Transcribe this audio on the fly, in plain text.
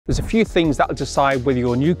There's a few things that will decide whether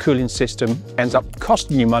your new cooling system ends up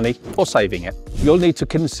costing you money or saving it. You'll need to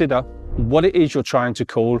consider what it is you're trying to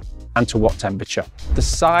cool and to what temperature. The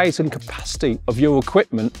size and capacity of your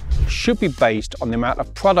equipment should be based on the amount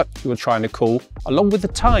of product you're trying to cool, along with the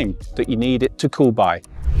time that you need it to cool by.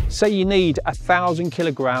 Say you need 1,000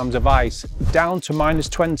 kilograms of ice down to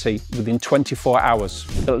 -20 within 24 hours.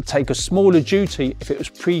 It'll take a smaller duty if it was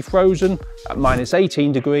pre-frozen at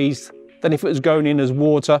 -18 degrees than if it was going in as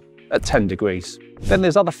water at 10 degrees. Then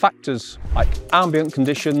there's other factors like ambient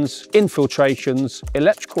conditions, infiltrations,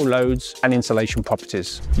 electrical loads and insulation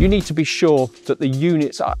properties. You need to be sure that the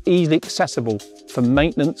units are easily accessible for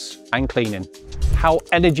maintenance and cleaning. How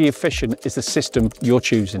energy efficient is the system you're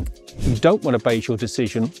choosing? You don't want to base your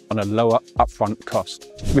decision on a lower upfront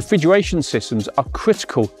cost. Refrigeration systems are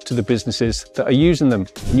critical to the businesses that are using them.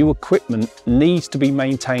 New equipment needs to be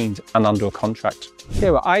maintained and under a contract.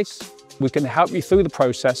 Here at ICE, we can help you through the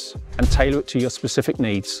process and tailor it to your specific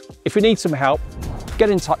needs. If you need some help,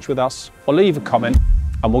 get in touch with us or leave a comment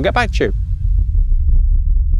and we'll get back to you.